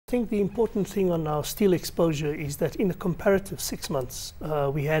think the important thing on our steel exposure is that in a comparative 6 months,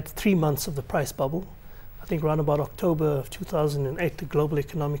 we had 3 months of the price bubble. I think around about October of 2008, the global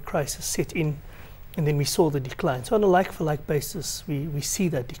economic crisis set in, and then we saw the decline. So on a like-for-like basis, we see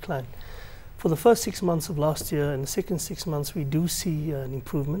that decline. For the first 6 months of last year and the second 6 months, we do see an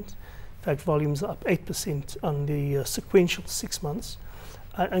improvement. In fact, volumes are up 8% on the sequential 6 months.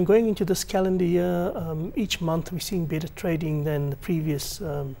 And going into this calendar year, each month we're seeing better trading than the previous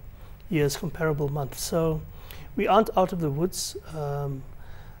year's comparable month. So we aren't out of the woods.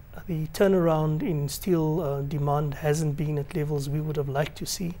 The turnaround in steel demand hasn't been at levels we would have liked to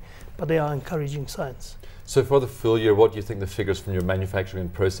see, but they are encouraging signs. So for the full year, what do you think the figures from your manufacturing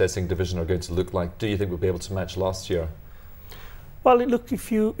and processing division are going to look like? Do you think we'll be able to match last year? Well, look,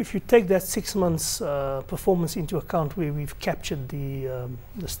 if you take that 6 months performance into account, where we've captured the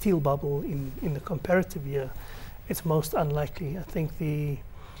steel bubble in the comparative year, it's most unlikely. I think the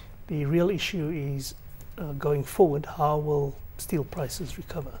real issue is going forward, how will steel prices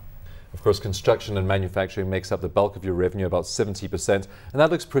recover? Of course, construction and manufacturing makes up the bulk of your revenue, about 70%, and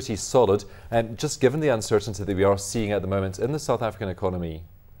that looks pretty solid. And just given the uncertainty that we are seeing at the moment in the South African economy.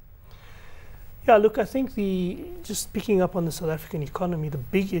 Yeah, look, I think just picking up on the South African economy, the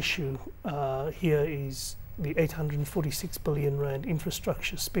big issue here is the 846 billion rand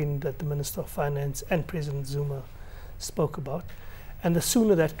infrastructure spend that the Minister of Finance and President Zuma spoke about. And the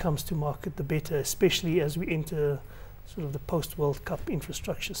sooner that comes to market, the better, especially as we enter sort of the post-World Cup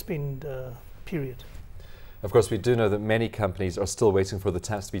infrastructure spend period. Of course, we do know that many companies are still waiting for the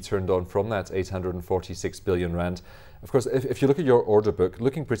taps to be turned on from that 846 billion rand. Of course, if you look at your order book,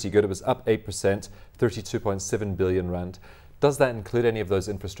 looking pretty good. It was up 8%, 32.7 billion rand. Does that include any of those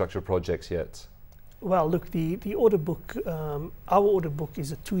infrastructure projects yet? Well, look, the order book, our order book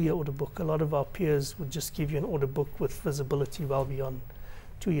is a 2-year order book. A lot of our peers would just give you an order book with visibility well beyond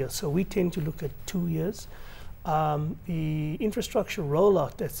 2 years. So we tend to look at 2 years. The infrastructure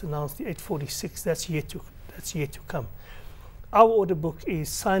rollout that's announced, the 846, that's yet to come. Our order book is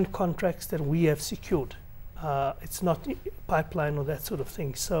signed contracts that we have secured. It's not pipeline or that sort of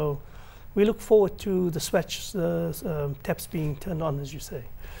thing. So we look forward to the taps being turned on, as you say.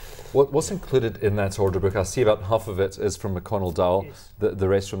 What's included in that order book? I see about half of it is from McConnell Dowell, yes. the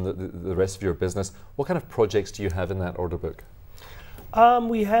rest from the rest of your business. What kind of projects do you have in that order book?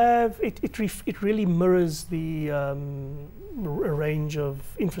 We have, it really mirrors the range of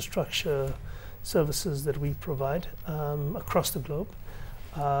infrastructure services that we provide across the globe.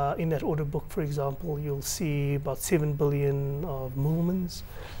 In that order book, for example, you'll see about 7 billion of Moolmans.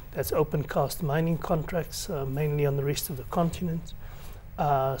 That's open cast mining contracts, mainly on the rest of the continent.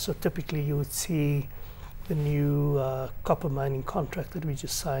 So typically you would see the new copper mining contract that we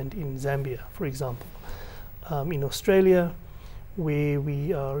just signed in Zambia, for example. In Australia, where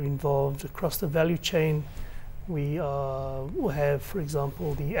we are involved across the value chain, we have, for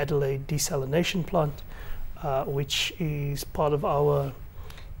example, the Adelaide desalination plant, which is part of our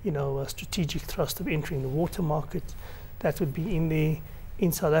strategic thrust of entering the water market. That would be in there.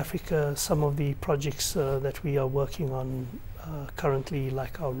 In South Africa, some of the projects that we are working on currently,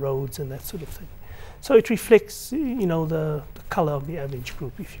 like our roads and that sort of thing. So it reflects, the colour of the Aveng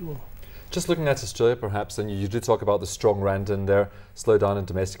group, if you will. Just looking at Australia, perhaps, and you did talk about the strong rand in there, slowdown in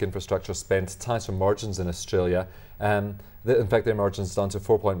domestic infrastructure spend, tighter margins in Australia. In fact, their margin's down to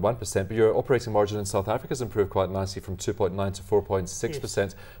 4.1%, but your operating margin in South Africa has improved quite nicely from 2.9 to 4.6%.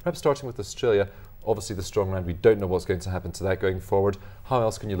 Yes. Perhaps starting with Australia, obviously the strong rand, we don't know what's going to happen to that going forward. How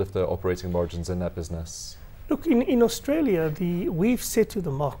else can you lift the operating margins in that business? Look, in Australia, we've said to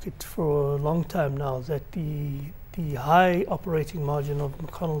the market for a long time now that the high operating margin of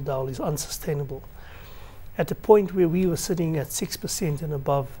McConnell Dowell is unsustainable. At the point where we were sitting at 6% and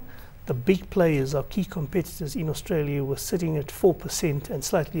above, the big players, our key competitors in Australia, were sitting at 4% and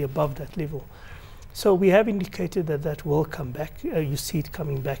slightly above that level. So we have indicated that will come back. You see it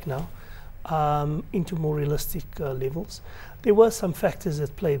coming back now into more realistic levels. There were some factors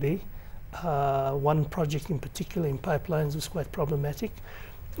at play there. One project in particular in pipelines was quite problematic.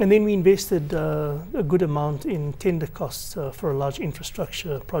 And then we invested a good amount in tender costs for a large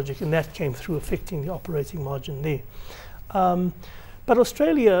infrastructure project, and that came through affecting the operating margin there. But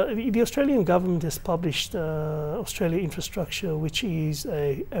Australia, the Australian government has published Australia Infrastructure, which is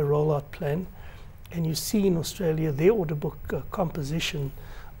a rollout plan. And you see in Australia, their order book composition,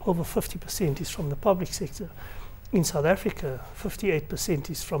 over 50% is from the public sector. In South Africa, 58%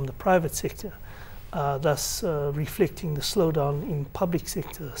 is from the private sector, thus reflecting the slowdown in public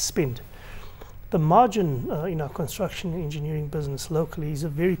sector spend. The margin in our construction and engineering business locally is a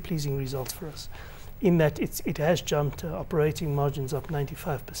very pleasing result for us. in that it has jumped, operating margins up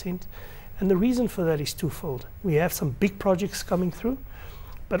 95%. And the reason for that is twofold. We have some big projects coming through,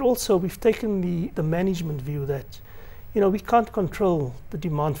 but also we've taken the management view that, we can't control the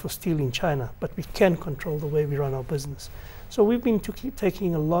demand for steel in China, but we can control the way we run our business. So we've been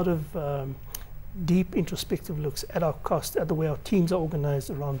taking a lot of deep introspective looks at our cost, at the way our teams are organized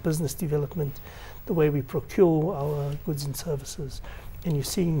around business development, the way we procure our goods and services, and you're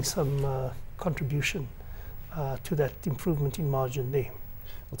seeing some contribution to that improvement in margin there.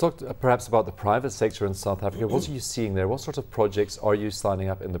 We'll talk perhaps about the private sector in South Africa. What are you seeing there? What sort of projects are you signing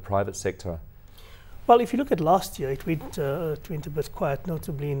up in the private sector? Well, if you look at last year, it went a bit quiet,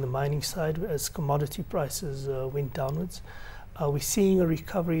 notably in the mining side, as commodity prices went downwards. We're seeing a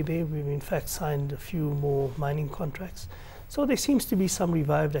recovery there. We've in fact signed a few more mining contracts. So there seems to be some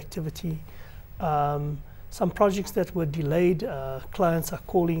revived activity. Some projects that were delayed, clients are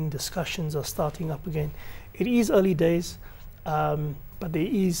calling, discussions are starting up again. It is early days, but there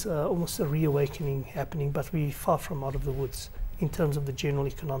is almost a reawakening happening, but we're far from out of the woods in terms of the general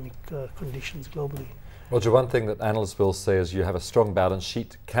economic conditions globally. Roger, one thing that analysts will say is you have a strong balance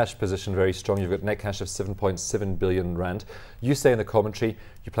sheet, cash position very strong. You've got net cash of 7.7 billion rand. You say in the commentary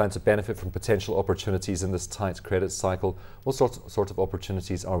you plan to benefit from potential opportunities in this tight credit cycle. What sort of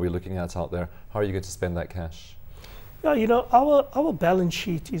opportunities are we looking at out there? How are you going to spend that cash? Yeah, our balance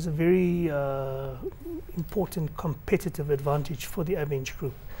sheet is a very important competitive advantage for the Aveng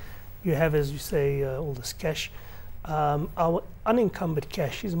Group. You have, as you say, all this cash. Our unencumbered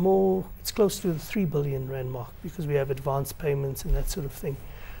cash is it's close to the 3 billion rand mark because we have advance payments and that sort of thing.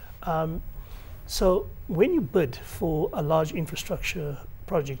 So when you bid for a large infrastructure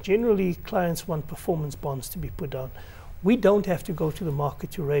project, generally clients want performance bonds to be put down. We don't have to go to the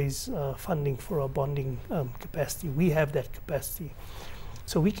market to raise funding for our bonding capacity. We have that capacity.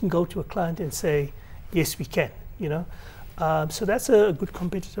 So we can go to a client and say, yes, we can, So that's a good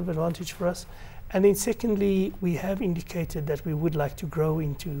competitive advantage for us. And then secondly, we have indicated that we would like to grow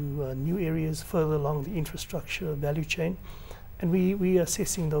into new areas further along the infrastructure value chain. And we are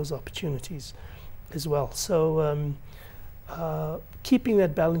assessing those opportunities as well. So keeping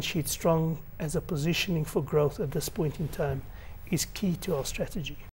that balance sheet strong as a positioning for growth at this point in time is key to our strategy.